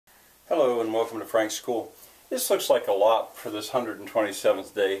Hello and welcome to Frank's School. This looks like a lot for this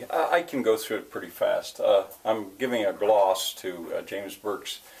 127th day. I can go through it pretty fast. I'm giving a gloss to James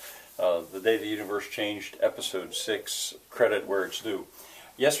Burke's The Day the Universe Changed, Episode 6, credit where it's due.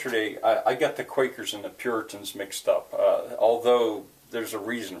 Yesterday I got the Quakers and the Puritans mixed up, although there's a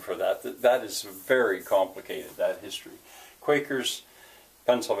reason for that. That is very complicated, that history. Quakers,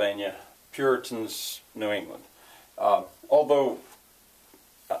 Pennsylvania, Puritans, New England. Although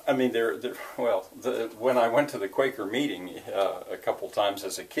I mean, when I went to the Quaker meeting a couple times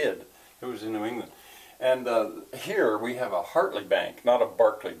as a kid, it was in New England. And here we have a Hartley Bank, not a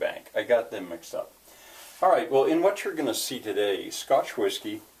Barclay Bank. I got them mixed up. All right, well, in what you're going to see today, Scotch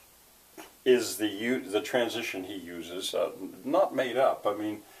whiskey is the transition he uses, not made up. I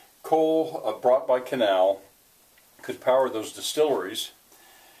mean, coal brought by canal could power those distilleries.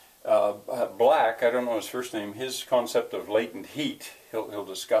 Black, I don't know his first name, his concept of latent heat, he'll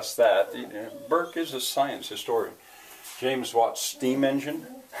discuss that. Burke is a science historian. James Watt's steam engine,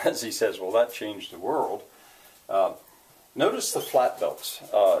 as he says, well, that changed the world. Notice the flat belts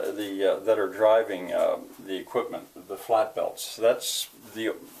that are driving the equipment, the flat belts. That's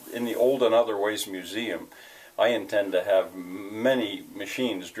in the Old and Other Ways Museum. I intend to have many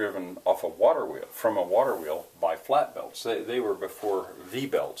machines driven off a water wheel, from a water wheel, by flat belts. They were before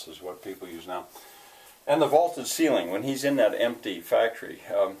V-belts, is what people use now. And the vaulted ceiling, when he's in that empty factory,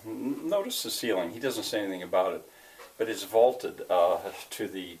 notice the ceiling. He doesn't say anything about it, but it's vaulted to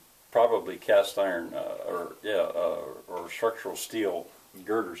the probably cast iron or structural steel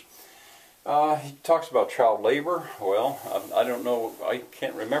girders. He talks about child labor. Well, I don't know, I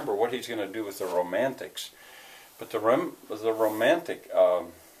can't remember what he's going to do with the Romantics. But the Romantic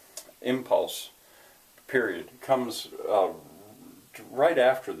impulse period comes right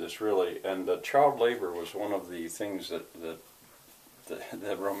after this, really, and child labor was one of the things that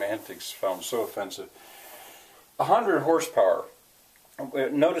the Romantics found so offensive. 100 horsepower.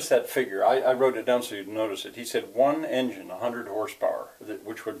 Notice that figure. I wrote it down so you'd notice it. He said one engine, 100 horsepower,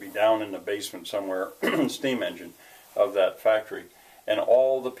 which would be down in the basement somewhere, steam engine of that factory, and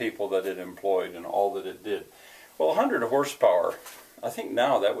all the people that it employed and all that it did. Well, 100 horsepower, I think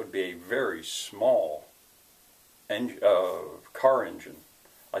now that would be a very small car engine,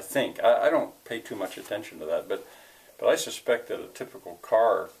 I think. I don't pay too much attention to that, but I suspect that a typical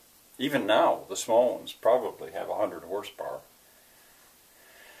car, even now, the small ones probably have 100 horsepower.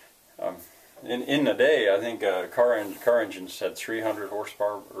 In the day, I think car engines had 300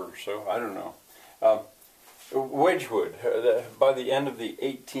 horsepower or so, I don't know. Wedgwood, by the end of the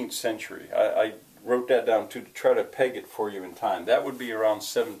 18th century, I wrote that down to try to peg it for you in time. That would be around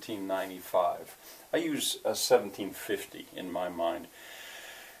 1795. I use 1750 in my mind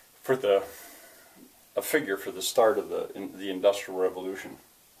for a figure for the start of the Industrial Revolution.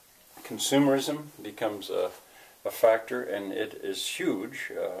 Consumerism becomes a factor, and it is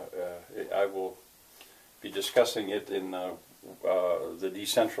huge. I will be discussing it in the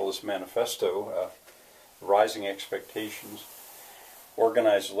Decentralist Manifesto, Rising Expectations.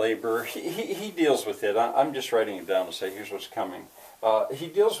 Organized labor, he deals with it. I'm just writing it down to say here's what's coming. He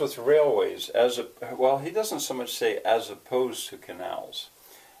deals with railways well, he doesn't so much say as opposed to canals,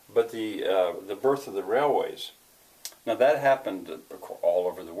 but the birth of the railways. Now that happened all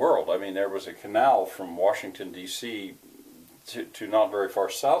over the world. I mean, there was a canal from Washington D.C. to not very far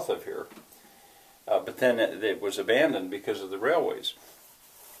south of here, but then it was abandoned because of the railways.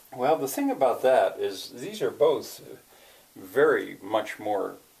 Well, the thing about that is these are both very much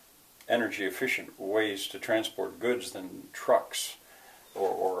more energy efficient ways to transport goods than trucks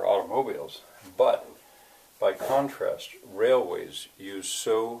or automobiles. But by contrast, railways use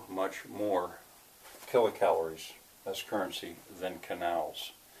so much more kilocalories as currency than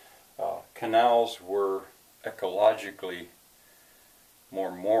canals. Canals were ecologically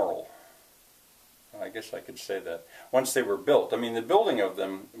more moral. I guess I could say that. Once they were built. I mean, the building of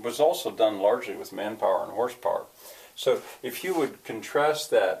them was also done largely with manpower and horsepower. So if you would contrast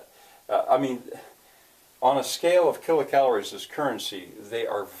that, I mean, on a scale of kilocalories as currency, they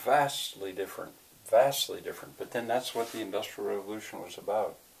are vastly different, but then that's what the Industrial Revolution was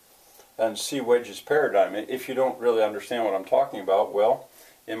about. And see Wedge's paradigm. If you don't really understand what I'm talking about, well,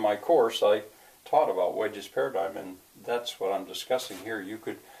 in my course I taught about Wedge's paradigm, and that's what I'm discussing here. You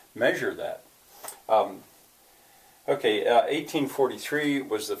could measure that. Okay, 1843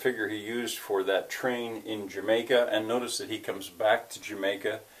 was the figure he used for that train in Jamaica, and notice that he comes back to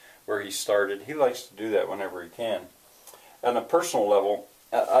Jamaica where he started. He likes to do that whenever he can. On a personal level,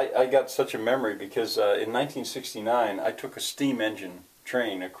 I got such a memory because in 1969 I took a steam engine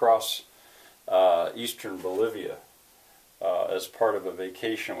train across eastern Bolivia as part of a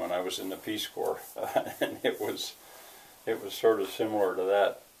vacation when I was in the Peace Corps, and it was sort of similar to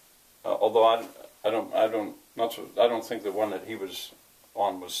that. Although I don't think the one that he was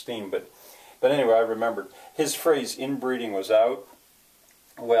on was steam, but anyway, I remembered his phrase "inbreeding was out."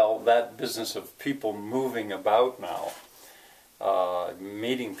 Well, that business of people moving about now,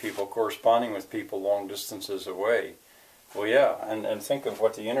 meeting people, corresponding with people long distances away. Well, yeah, and think of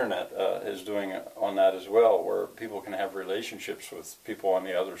what the internet is doing on that as well, where people can have relationships with people on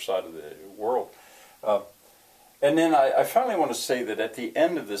the other side of the world. And then I finally want to say that at the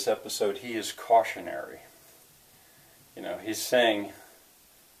end of this episode, he is cautionary. You know, he's saying,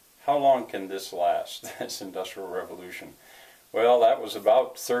 how long can this last, this Industrial Revolution? Well, that was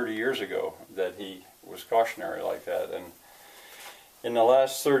about 30 years ago that he was cautionary like that. And in the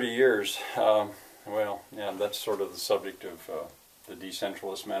last 30 years, well, yeah, that's sort of the subject of the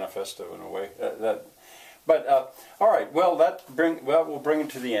Decentralist Manifesto in a way. All right, well, we'll bring it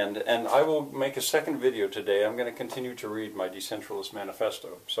to the end, and I will make a second video today. I'm going to continue to read my Decentralist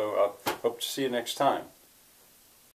Manifesto. So hope to see you next time.